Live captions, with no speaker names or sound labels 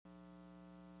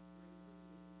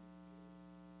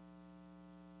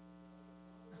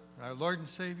and our Lord and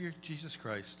Savior, Jesus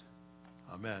Christ.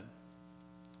 Amen.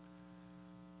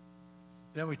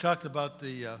 Then we talked about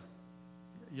the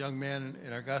young man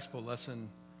in our gospel lesson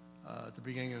at the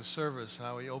beginning of the service,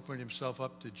 how he opened himself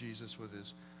up to Jesus with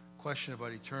his question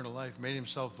about eternal life, made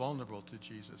himself vulnerable to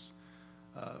Jesus.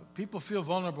 People feel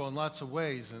vulnerable in lots of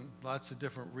ways and for lots of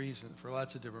different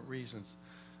reasons.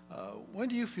 When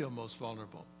do you feel most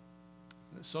vulnerable?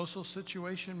 In a social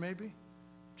situation, maybe?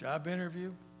 Job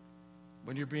interview?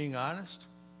 When you're being honest?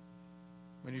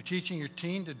 When you're teaching your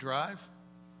teen to drive?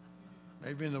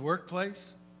 Maybe in the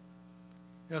workplace?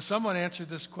 You know, someone answered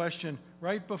this question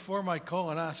right before my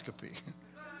colonoscopy.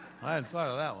 I hadn't thought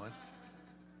of that one.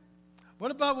 What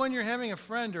about when you're having a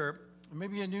friend or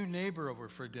maybe a new neighbor over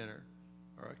for dinner,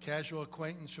 or a casual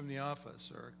acquaintance from the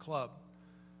office or a club?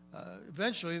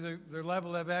 Eventually, they're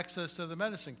liable to have access to the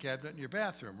medicine cabinet in your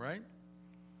bathroom, right?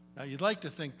 Now, you'd like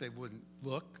to think they wouldn't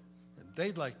look, and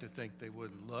they'd like to think they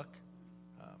wouldn't look,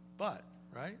 but,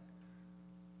 right?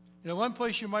 You know, one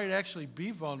place you might actually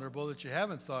be vulnerable that you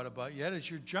haven't thought about yet is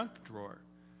your junk drawer,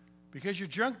 because your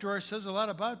junk drawer says a lot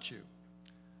about you.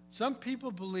 Some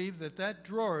people believe that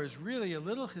drawer is really a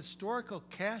little historical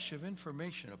cache of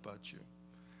information about you.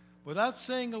 Without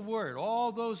saying a word,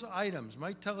 all those items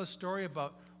might tell a story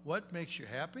about what makes you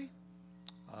happy,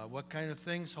 what kind of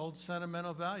things hold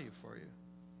sentimental value for you.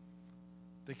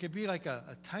 They could be like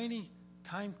a tiny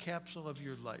time capsule of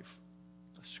your life,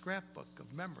 a scrapbook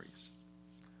of memories.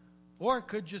 Or it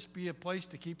could just be a place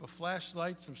to keep a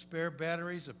flashlight, some spare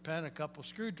batteries, a pen, a couple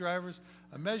screwdrivers,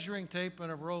 a measuring tape,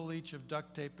 and a roll each of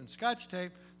duct tape and scotch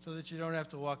tape so that you don't have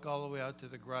to walk all the way out to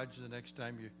the garage the next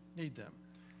time you need them.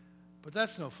 But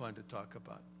that's no fun to talk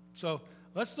about. So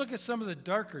let's look at some of the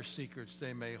darker secrets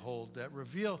they may hold that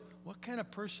reveal what kind of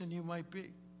person you might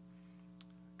be.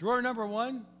 Drawer number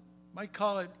 1, might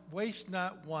call it waste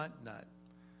not, want not.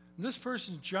 In this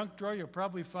person's junk drawer, you'll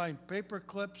probably find paper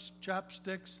clips,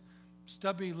 chopsticks,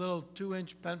 stubby little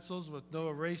 2-inch pencils with no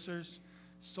erasers,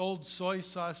 old soy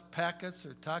sauce packets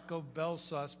or Taco Bell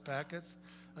sauce packets,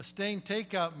 a stained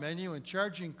takeout menu, and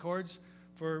charging cords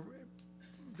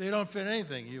they don't fit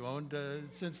anything you owned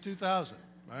since 2000,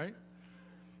 right?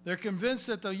 They're convinced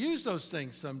that they'll use those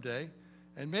things someday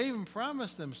and may even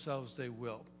promise themselves they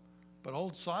will. But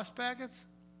old sauce packets?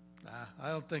 Nah, I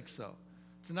don't think so.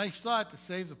 It's a nice thought to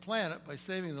save the planet by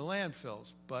saving the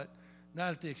landfills, but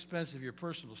not at the expense of your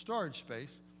personal storage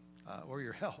space or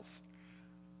your health.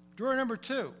 Drawer number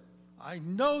 2. I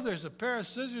know there's a pair of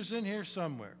scissors in here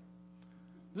somewhere.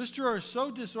 This drawer is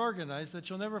so disorganized that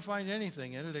you'll never find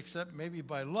anything in it except maybe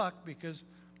by luck because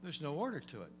there's no order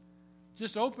to it.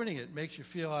 Just opening it makes you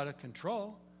feel out of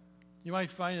control. You might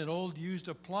find an old used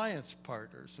appliance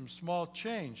part or some small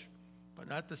change, but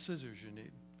not the scissors you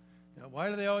need. You know, why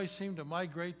do they always seem to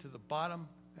migrate to the bottom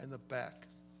and the back?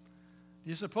 Do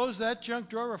you suppose that junk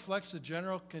drawer reflects the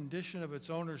general condition of its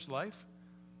owner's life?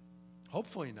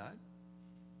 Hopefully not,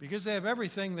 because they have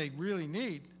everything they really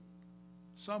need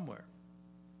somewhere.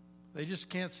 They just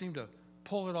can't seem to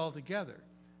pull it all together.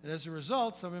 And as a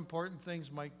result, some important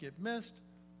things might get missed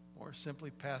or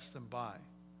simply pass them by.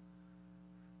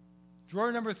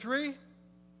 Drawer number 3,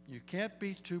 you can't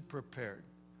be too prepared.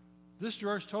 This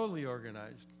drawer is totally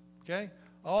organized, okay?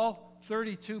 All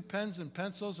 32 pens and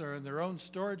pencils are in their own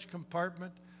storage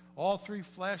compartment. All 3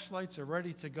 flashlights are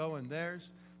ready to go in theirs.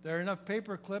 There are enough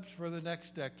paper clips for the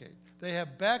next decade. They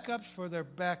have backups for their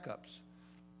backups.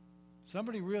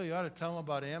 Somebody really ought to tell them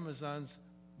about Amazon's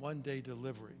one-day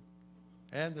delivery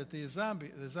and that the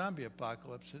zombie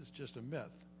apocalypse is just a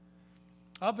myth.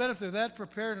 I'll bet if they're that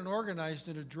prepared and organized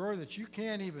in a drawer that you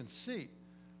can't even see,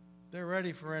 they're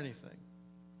ready for anything,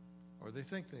 or they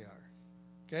think they are.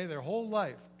 Okay, their whole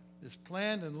life is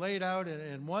planned and laid out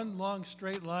in one long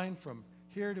straight line from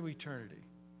here to eternity.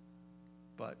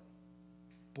 But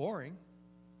boring.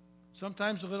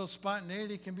 Sometimes a little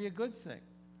spontaneity can be a good thing.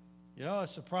 You know, a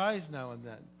surprise now and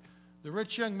then. The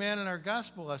rich young man in our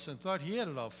gospel lesson thought he had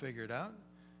it all figured out.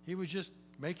 He was just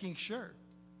making sure.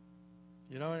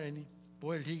 You know, and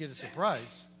boy, did he get a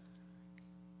surprise.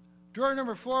 Drawer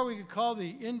number 4 we could call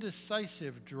the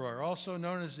indecisive drawer, also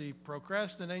known as the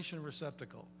procrastination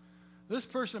receptacle. This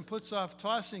person puts off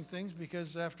tossing things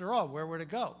because, after all, where would it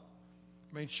go?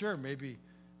 I mean, sure, maybe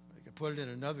I could put it in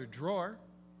another drawer,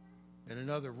 in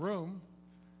another room,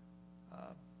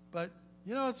 but,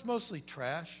 you know, it's mostly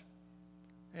trash,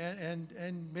 and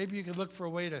maybe you could look for a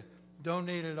way to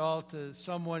donate it all to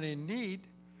someone in need,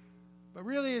 but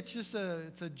really it's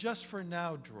a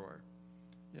just-for-now drawer,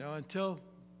 you know, until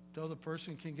the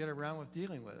person can get around with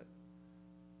dealing with it.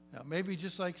 Now, maybe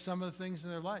just like some of the things in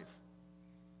their life,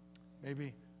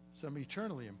 maybe some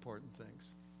eternally important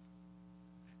things.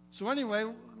 So anyway,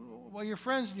 while your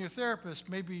friends and your therapist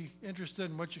may be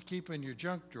interested in what you keep in your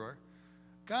junk drawer,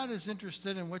 God is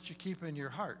interested in what you keep in your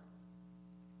heart.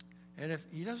 And if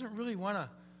he doesn't really want to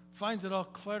find it all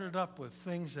cluttered up with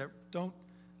things that don't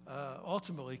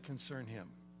ultimately concern him.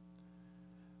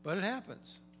 But it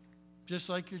happens, just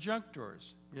like your junk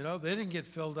drawers. You know, they didn't get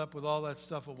filled up with all that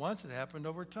stuff at once. It happened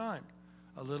over time,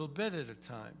 a little bit at a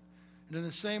time. And in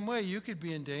the same way, you could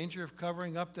be in danger of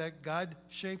covering up that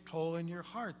God-shaped hole in your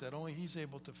heart that only he's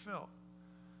able to fill.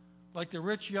 Like the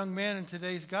rich young man in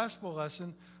today's gospel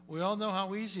lesson, we all know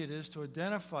how easy it is to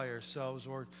identify ourselves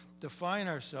or define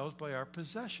ourselves by our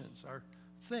possessions, our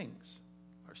things,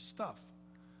 our stuff.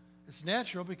 It's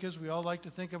natural because we all like to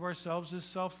think of ourselves as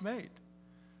self-made.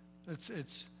 It's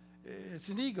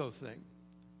an ego thing.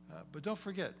 But don't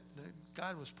forget,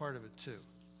 God was part of it too.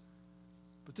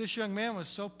 But this young man was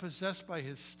so possessed by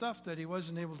his stuff that he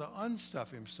wasn't able to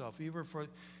unstuff himself, either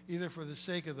for the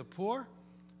sake of the poor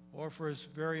or for his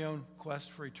very own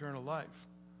quest for eternal life.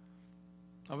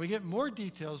 Now we get more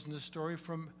details in this story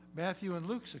from Matthew and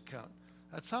Luke's account.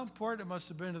 That's how important it must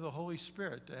have been to the Holy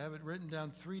Spirit to have it written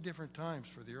down 3 different times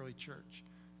for the early church.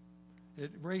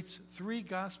 It rates 3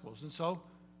 gospels, and so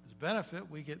as a benefit,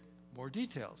 we get more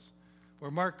details.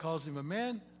 Where Mark calls him a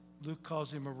man, Luke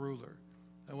calls him a ruler.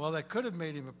 And while that could have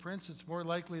made him a prince, it's more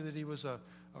likely that he was a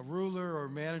ruler or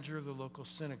manager of the local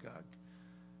synagogue.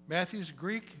 Matthew's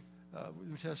Greek,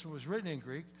 New Testament was written in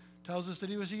Greek, tells us that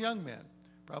he was a young man,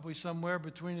 probably somewhere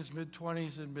between his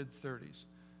mid-20s and mid-30s,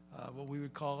 what we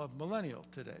would call a millennial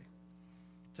today.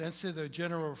 Hence, the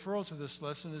general referral to this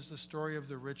lesson is the story of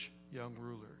the rich young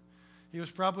ruler. He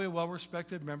was probably a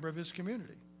well-respected member of his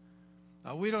community.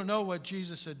 Now, we don't know what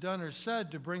Jesus had done or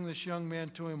said to bring this young man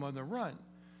to him on the run.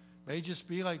 It may just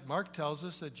be like Mark tells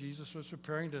us that Jesus was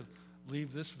preparing to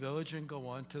leave this village and go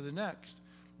on to the next.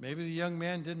 Maybe the young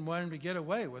man didn't want him to get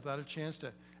away without a chance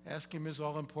to ask him his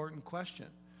all-important question.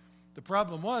 The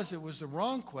problem was it was the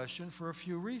wrong question for a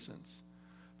few reasons.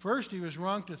 First, he was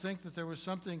wrong to think that there was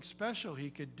something special he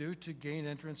could do to gain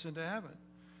entrance into heaven.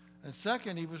 And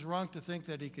second, he was wrong to think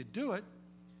that he could do it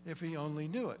if he only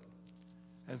knew it.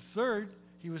 And third,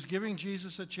 he was giving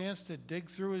Jesus a chance to dig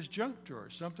through his junk drawer,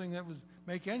 something that would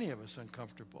make any of us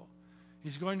uncomfortable.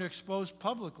 He's going to expose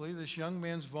publicly this young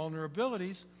man's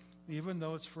vulnerabilities, even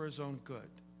though it's for his own good.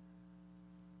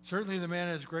 Certainly the man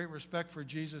has great respect for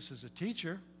Jesus as a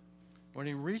teacher. When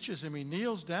he reaches him, he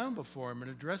kneels down before him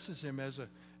and addresses him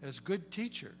as good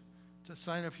teacher. It's a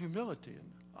sign of humility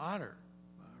and honor,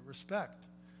 respect.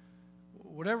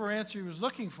 Whatever answer he was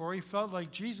looking for, he felt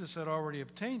like Jesus had already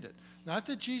obtained it. Not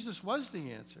that Jesus was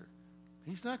the answer.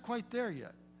 He's not quite there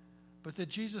yet. But that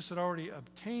Jesus had already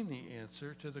obtained the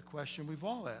answer to the question we've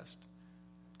all asked.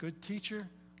 Good teacher,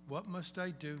 what must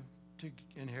I do to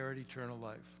inherit eternal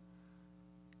life?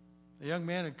 The young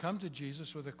man had come to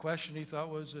Jesus with a question he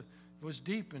thought was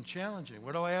deep and challenging.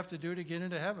 What do I have to do to get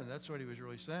into heaven? That's what he was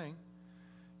really saying.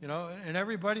 You know, and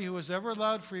everybody who has ever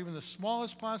allowed for even the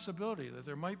smallest possibility that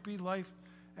there might be life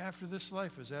after this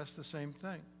life has asked the same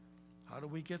thing. How do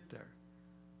we get there?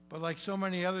 But like so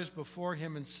many others before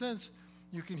him and since,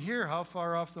 you can hear how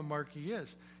far off the mark he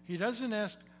is. He doesn't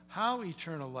ask how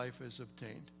eternal life is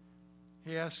obtained.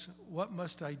 He asks, what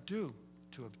must I do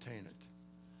to obtain it?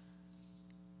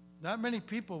 Not many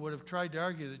people would have tried to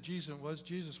argue that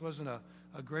Jesus wasn't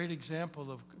a great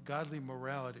example of godly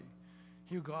morality.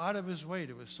 He would go out of his way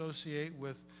to associate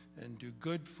with and do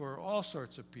good for all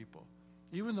sorts of people,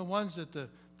 even the ones that the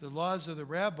laws of the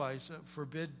rabbis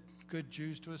forbid good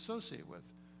Jews to associate with.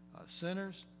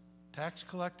 Sinners, tax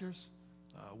collectors,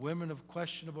 women of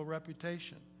questionable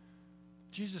reputation.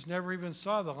 Jesus never even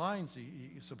saw the lines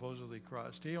he supposedly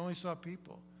crossed. He only saw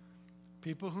people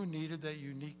who needed that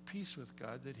unique peace with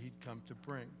God that he'd come to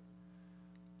bring.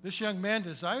 This young man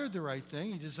desired the right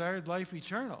thing. He desired life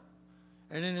eternal.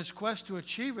 And in his quest to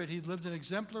achieve it, he'd lived an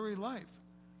exemplary life.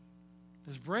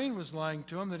 His brain was lying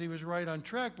to him that he was right on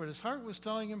track, but his heart was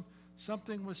telling him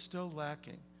something was still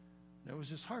lacking. And it was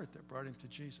his heart that brought him to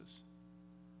Jesus.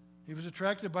 He was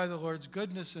attracted by the Lord's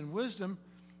goodness and wisdom,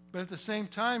 but at the same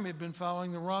time, he'd been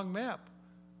following the wrong map,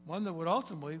 one that would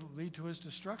ultimately lead to his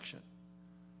destruction.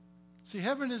 See,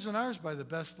 heaven isn't ours by the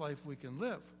best life we can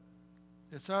live.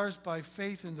 It's ours by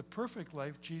faith in the perfect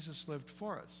life Jesus lived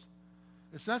for us.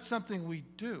 It's not something we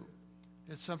do.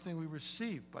 It's something we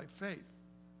receive by faith.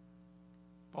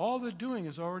 All the doing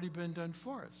has already been done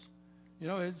for us. You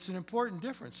know, it's an important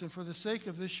difference. And for the sake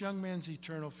of this young man's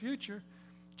eternal future,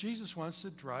 Jesus wants to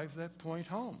drive that point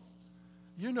home.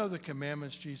 You know the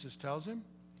commandments Jesus tells him,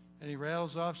 and he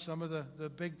rattles off some of the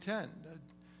big 10,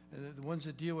 the ones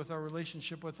that deal with our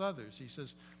relationship with others. He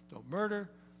says, don't murder,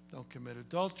 don't commit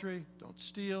adultery, don't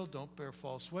steal, don't bear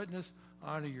false witness,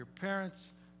 honor your parents,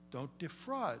 don't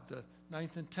defraud. The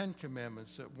 9th and 10th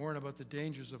commandments that warn about the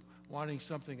dangers of wanting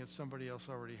something that somebody else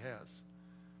already has.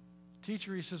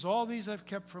 Teacher, he says, all these I've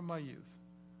kept from my youth.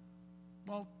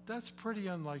 Well, that's pretty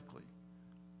unlikely.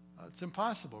 It's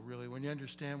impossible, really, when you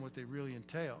understand what they really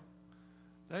entail.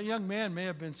 That young man may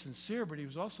have been sincere, but he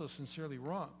was also sincerely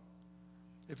wrong.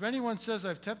 If anyone says,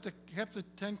 I've kept the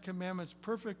 10 commandments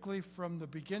perfectly from the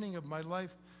beginning of my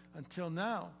life until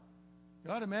now,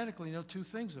 you automatically know two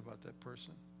things about that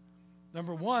person.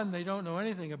 Number one, they don't know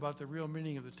anything about the real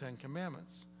meaning of the 10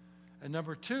 commandments. And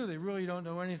number two, they really don't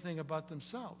know anything about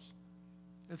themselves.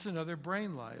 It's another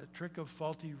brain lie, a trick of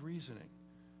faulty reasoning.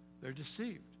 They're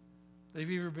deceived. They've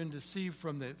either been deceived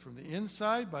from the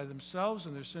inside by themselves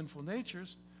and their sinful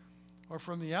natures, or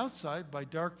from the outside by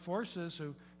dark forces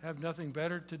who have nothing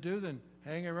better to do than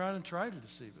hang around and try to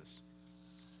deceive us.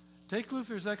 Take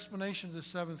Luther's explanation of the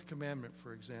 7th commandment,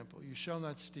 for example. You shall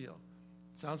not steal.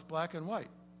 It sounds black and white.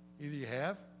 Either you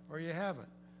have or you haven't.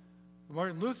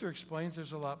 Martin Luther explains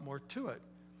there's a lot more to it.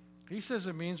 He says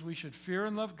it means we should fear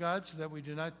and love God so that we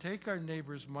do not take our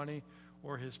neighbor's money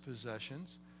or his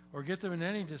possessions or get them in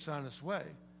any dishonest way,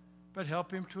 but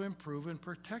help him to improve and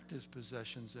protect his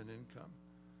possessions and income.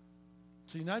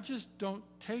 So you not just don't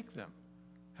take them,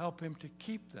 help him to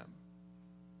keep them.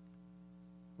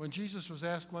 When Jesus was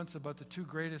asked once about the 2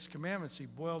 greatest commandments, he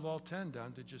boiled all 10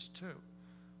 down to just 2.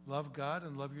 Love God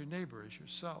and love your neighbor as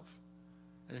yourself.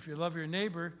 And if you love your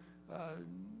neighbor,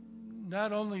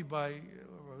 not only by,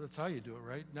 well, that's how you do it,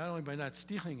 right? Not only by not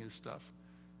stealing his stuff,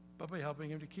 but by helping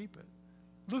him to keep it.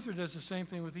 Luther does the same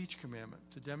thing with each commandment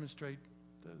to demonstrate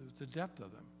the depth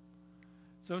of them.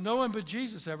 So no one but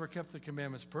Jesus ever kept the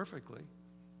commandments perfectly.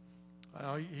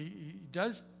 He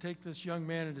does take this young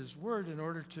man at his word in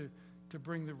order to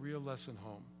bring the real lesson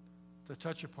home, to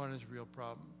touch upon his real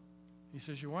problem. He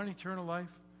says, you want eternal life?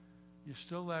 You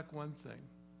still lack one thing.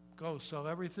 Go, sell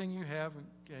everything you have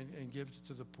and give it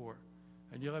to the poor,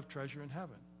 and you'll have treasure in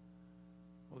heaven.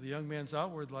 Well, the young man's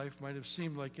outward life might have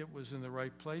seemed like it was in the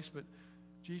right place, but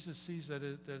Jesus sees that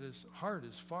his heart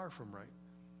is far from right.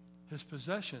 His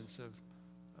possessions have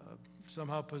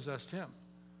somehow possessed him.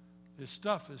 His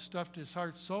stuff has stuffed his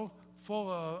heart so full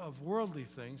of worldly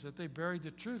things that they buried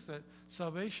the truth that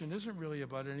salvation isn't really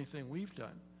about anything we've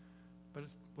done, but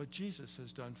it's what Jesus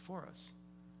has done for us.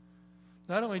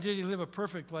 Not only did he live a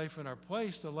perfect life in our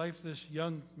place, the life this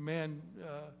young man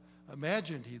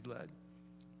imagined he'd led,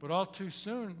 but all too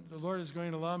soon, the Lord is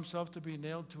going to allow himself to be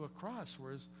nailed to a cross,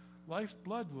 where his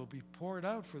lifeblood will be poured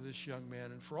out for this young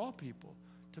man and for all people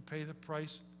to pay the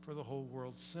price for the whole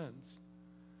world's sins.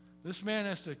 This man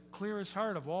has to clear his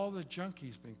heart of all the junk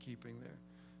he's been keeping there.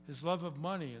 His love of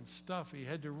money and stuff. He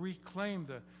had to reclaim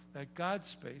that God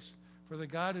space for the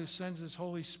God who sends his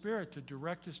Holy Spirit to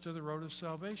direct us to the road of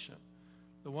salvation,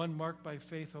 the one marked by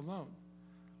faith alone,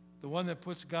 the one that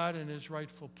puts God in his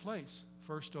rightful place,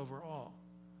 first over all.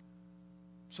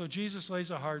 So Jesus lays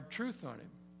a hard truth on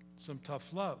him, some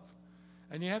tough love.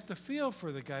 And you have to feel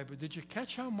for the guy, but did you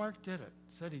catch how Mark did it?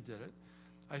 Said he did it.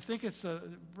 I think it's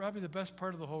probably the best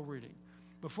part of the whole reading.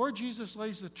 Before Jesus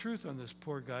lays the truth on this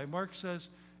poor guy, Mark says,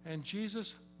 and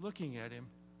Jesus, looking at him,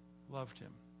 loved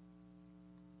him.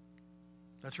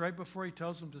 That's right before he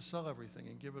tells him to sell everything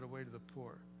and give it away to the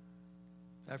poor.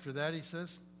 After that, he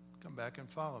says, come back and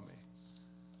follow me.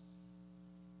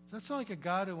 Does that sound like a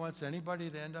God who wants anybody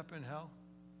to end up in hell?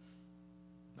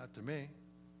 Not to me.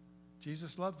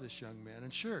 Jesus loved this young man,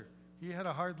 and sure, he had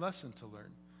a hard lesson to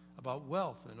learn about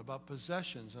wealth and about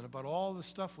possessions and about all the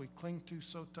stuff we cling to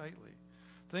so tightly,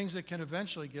 things that can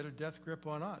eventually get a death grip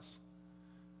on us.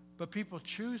 But people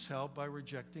choose hell by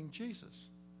rejecting Jesus.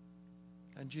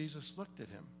 And Jesus looked at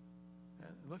him,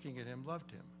 and looking at him, loved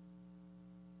him.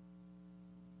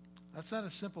 That's not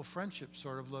a simple friendship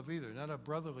sort of love either, not a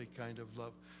brotherly kind of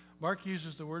love. Mark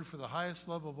uses the word for the highest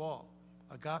love of all,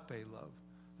 agape love,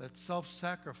 that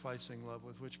self-sacrificing love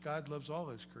with which God loves all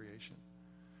his creation.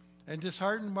 And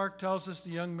disheartened, Mark tells us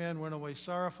the young man went away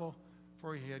sorrowful,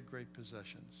 for he had great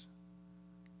possessions.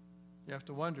 You have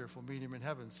to wonder if we'll meet him in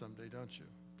heaven someday, don't you?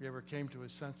 If he ever came to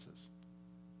his senses.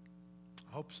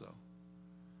 I hope so.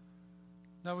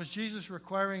 Now, was Jesus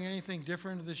requiring anything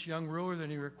different of this young ruler than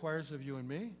he requires of you and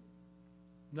me?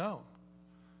 No.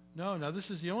 No. Now, this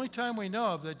is the only time we know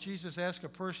of that Jesus asked a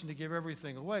person to give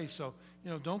everything away. So,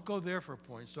 don't go there for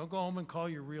points. Don't go home and call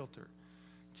your realtor.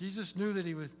 Jesus knew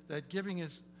that giving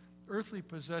his earthly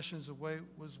possessions away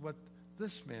was what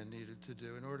this man needed to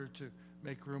do in order to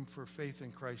make room for faith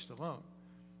in Christ alone.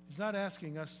 He's not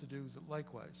asking us to do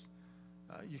likewise.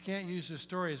 You can't use this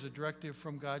story as a directive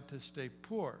from God to stay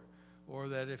poor or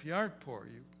that if you aren't poor,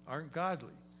 you aren't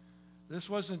godly. This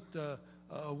wasn't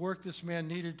a work this man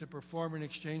needed to perform in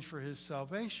exchange for his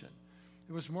salvation.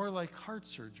 It was more like heart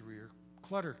surgery or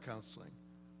clutter counseling.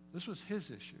 This was his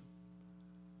issue.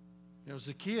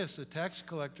 Zacchaeus, the tax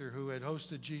collector who had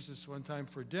hosted Jesus one time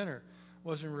for dinner,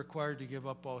 wasn't required to give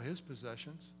up all his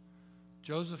possessions.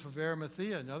 Joseph of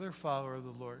Arimathea, another follower of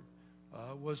the Lord,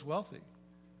 was wealthy.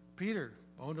 Peter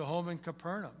owned a home in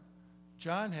Capernaum.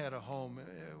 John had a home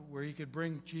where he could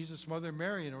bring Jesus' mother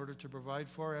Mary in order to provide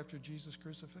for her after Jesus'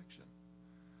 crucifixion.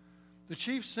 The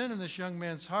chief sin in this young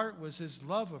man's heart was his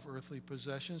love of earthly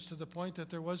possessions, to the point that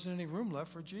there wasn't any room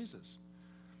left for Jesus.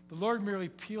 The Lord merely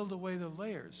peeled away the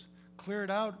layers, cleared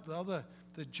out all the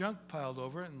junk piled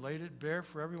over it, and laid it bare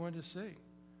for everyone to see.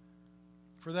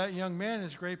 For that young man,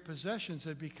 his great possessions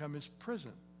had become his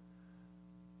prison.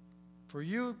 For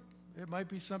you, it might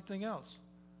be something else,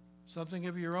 something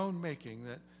of your own making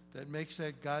that makes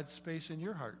that God space in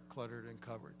your heart cluttered and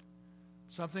covered.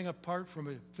 Something apart from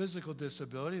a physical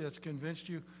disability that's convinced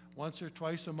you once or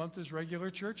twice a month is regular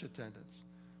church attendance.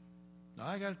 Now,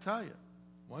 I got to tell you,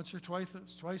 once or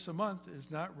twice a month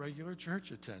is not regular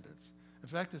church attendance. In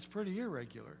fact, it's pretty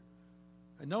irregular.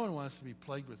 And no one wants to be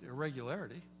plagued with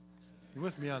irregularity. You're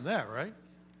with me on that, right?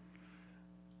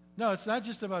 No, it's not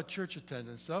just about church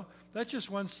attendance, though. That's just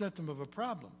one symptom of a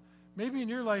problem. Maybe in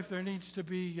your life there needs to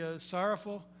be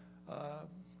sorrowful,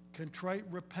 contrite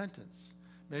repentance.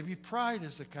 Maybe pride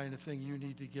is the kind of thing you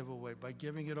need to give away by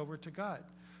giving it over to God.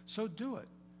 So do it.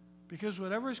 Because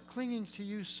whatever is clinging to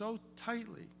you so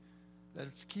tightly that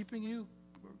it's keeping you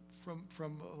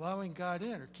from allowing God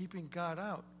in or keeping God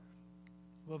out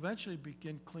will eventually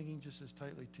begin clinging just as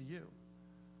tightly to you.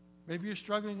 Maybe you're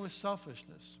struggling with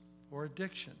selfishness or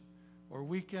addiction or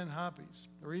weekend hobbies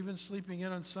or even sleeping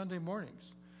in on Sunday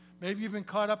mornings. Maybe you've been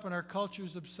caught up in our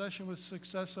culture's obsession with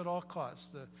success at all costs,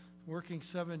 the working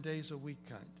 7 days a week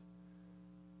kind.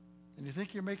 And you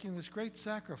think you're making this great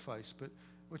sacrifice, but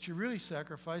what you're really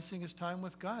sacrificing is time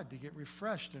with God to get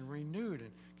refreshed and renewed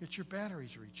and get your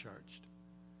batteries recharged.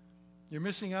 You're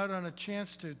missing out on a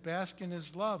chance to bask in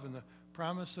his love and the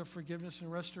promise of forgiveness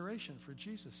and restoration for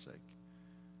Jesus' sake.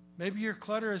 Maybe your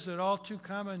clutter is an all too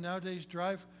common nowadays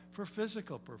drive for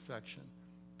physical perfection.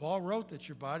 Paul wrote that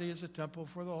your body is a temple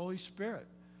for the Holy Spirit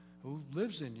who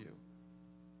lives in you.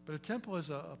 But a temple is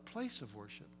a place of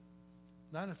worship,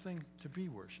 not a thing to be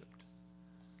worshiped.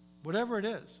 Whatever it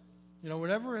is,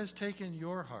 whatever has taken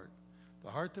your heart,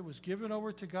 the heart that was given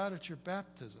over to God at your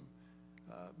baptism,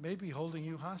 may be holding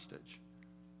you hostage.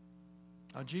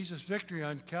 Now, Jesus' victory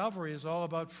on Calvary is all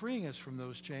about freeing us from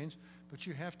those chains, but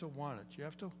you have to want it. You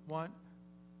have to want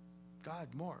God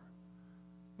more.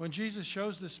 When Jesus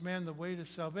shows this man the way to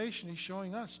salvation, he's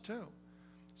showing us too.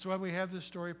 That's why we have this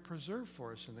story preserved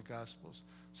for us in the Gospels.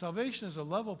 Salvation is a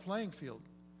level playing field.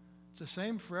 It's the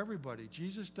same for everybody.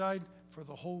 Jesus died for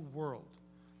the whole world.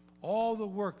 All the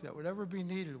work that would ever be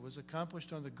needed was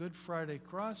accomplished on the Good Friday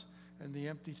cross and the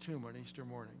empty tomb on Easter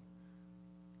morning.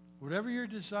 Whatever your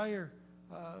desire,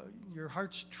 your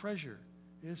heart's treasure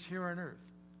is here on earth,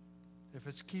 if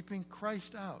it's keeping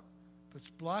Christ out, if it's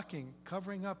blocking,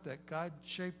 covering up that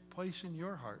God-shaped place in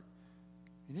your heart,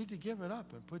 you need to give it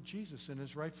up and put Jesus in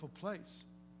his rightful place.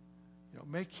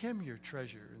 Make him your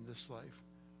treasure in this life.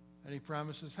 And he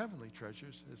promises heavenly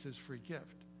treasures as his free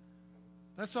gift.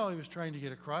 That's all he was trying to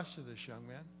get across to this young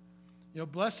man.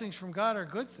 Blessings from God are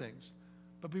good things,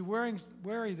 but be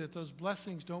wary that those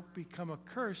blessings don't become a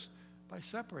curse by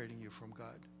separating you from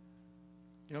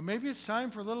God. Maybe it's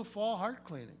time for a little fall heart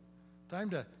cleaning. Time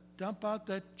to dump out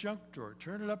that junk drawer,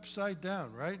 turn it upside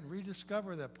down, right? And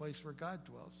rediscover that place where God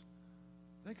dwells.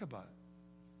 Think about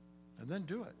it. And then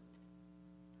do it.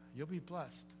 You'll be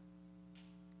blessed.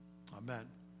 Amen.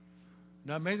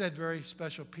 Now may that very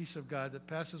special peace of God that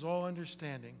passes all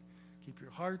understanding keep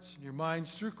your hearts and your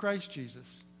minds through Christ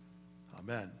Jesus.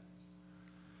 Amen.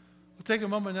 We'll take a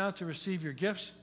moment now to receive your gifts.